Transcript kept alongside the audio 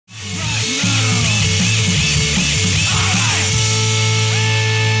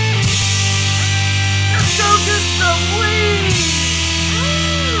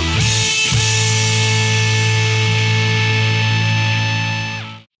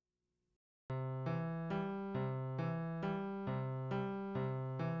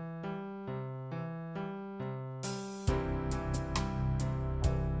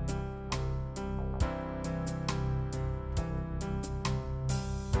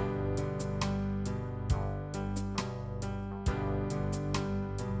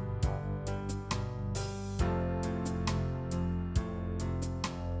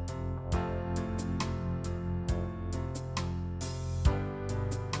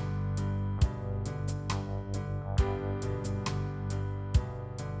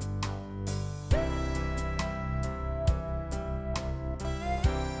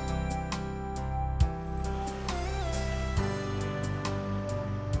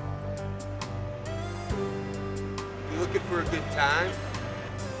looking for a good time?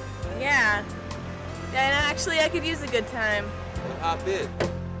 Yeah. Yeah, and actually, I could use a good time. Well, hop in.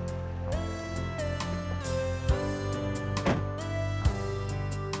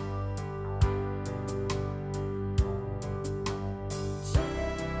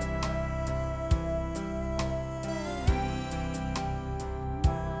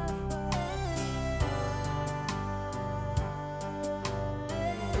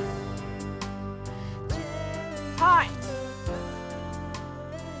 Hi.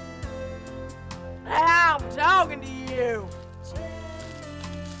 I'm talking to you.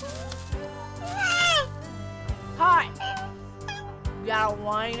 Hi. You got a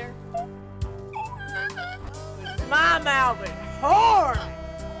whiner? My mouth is hard.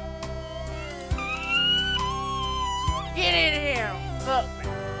 Get in here. Fuck me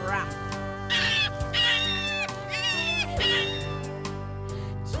right.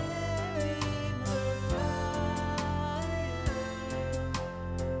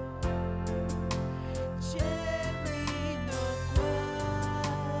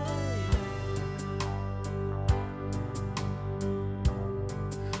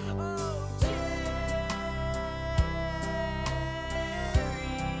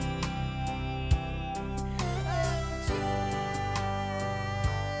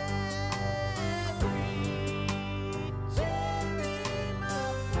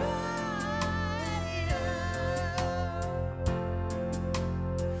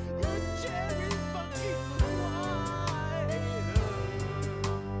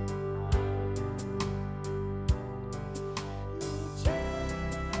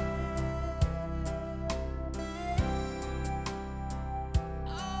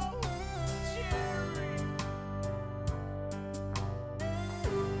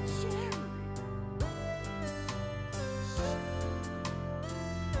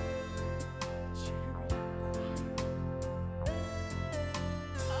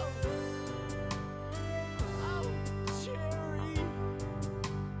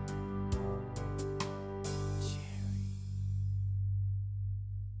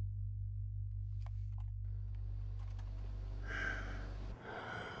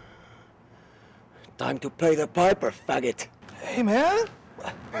 Time to play the piper, faggot. Hey, man.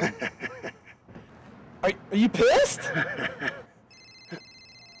 Are you pissed?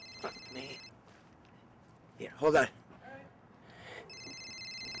 Fuck me. Here, hold on.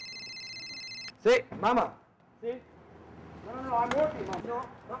 See, Mama. See? No, I'm working, Mama. No,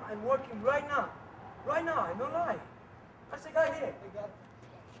 Mama, I'm working right now. Right now, I don't lie. What's the guy here?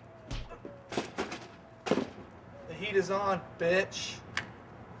 The heat is on, bitch.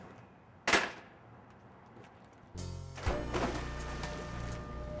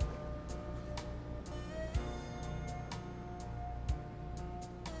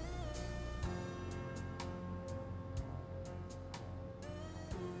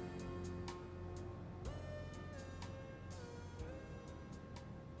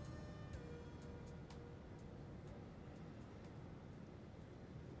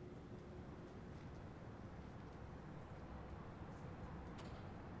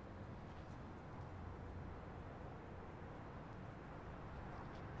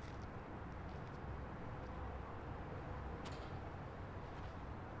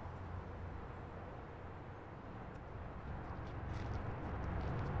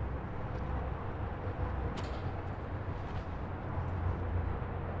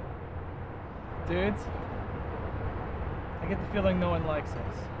 Dudes, I get the feeling no one likes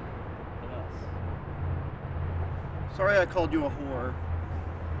us. But us. Sorry I called you a whore.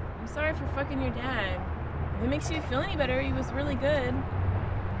 I'm sorry for fucking your dad. If it makes you feel any better, he was really good.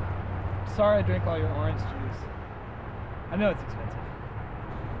 Sorry I drank all your orange juice. I know it's expensive.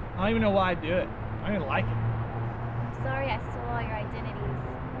 I don't even know why I do it. I don't even like it. I'm sorry I stole all your identities.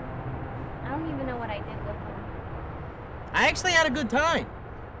 I don't even know what I did with them. I actually had a good time.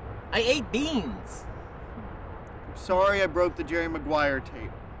 I ate beans. I'm sorry I broke the Jerry Maguire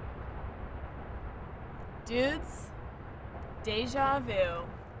tape. Dudes, Deja Vu.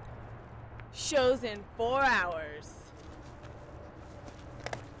 Shows in 4 hours.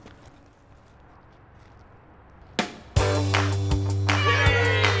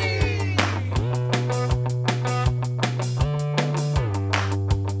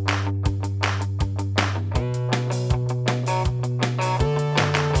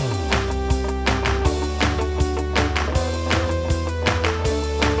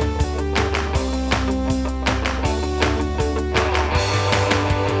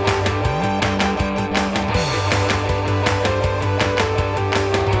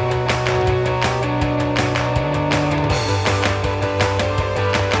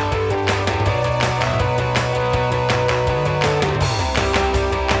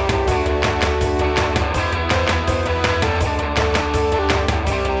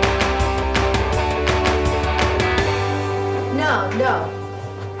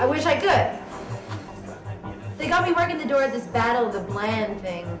 I wish I could. They got me working the door at this Battle of the Bland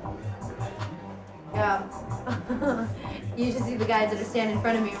thing. Yeah. You should see the guys that are standing in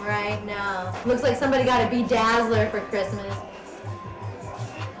front of me right now. Looks like somebody got a bedazzler for Christmas.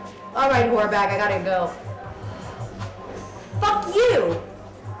 All right, whorebag, I gotta go. Fuck you!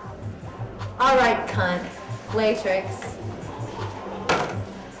 All right, cunt. Latrix.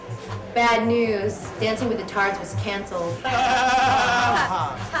 Bad news. Dancing with the Tards was canceled.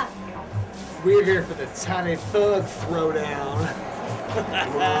 We're here for the Tiny Thug Throwdown.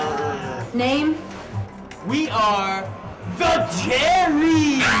 Name? We are the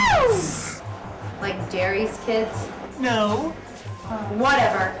Jerrys! Like Jerry's Kids? No.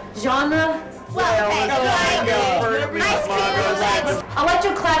 Whatever. Genre? Well, hey, Ice Cube.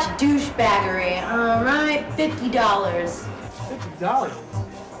 Electroclash douchebaggery. All right, $50. $50?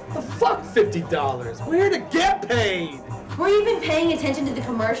 The fuck $50? We're here to get paid! Were you even paying attention to the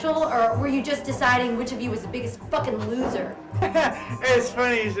commercial, or were you just deciding which of you was the biggest fucking loser? It's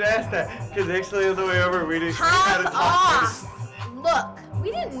funny you should ask that, because actually on the way over we didn't how to talk. Look, we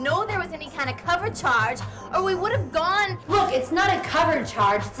didn't know there was any kind of cover charge, or we would have gone. Look, it's not a cover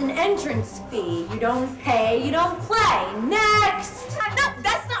charge, it's an entrance fee. You don't pay, you don't play. Next! No,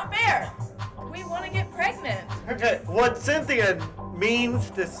 that's not fair. We want to get pregnant. Okay, what Cynthia means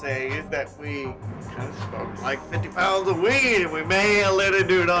to say is that we kind of smoked like 50 pounds of weed and we may have lit a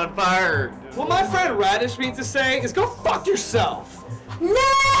dude on fire. What my friend Radish means to say is go fuck yourself.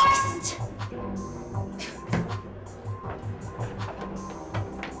 Next!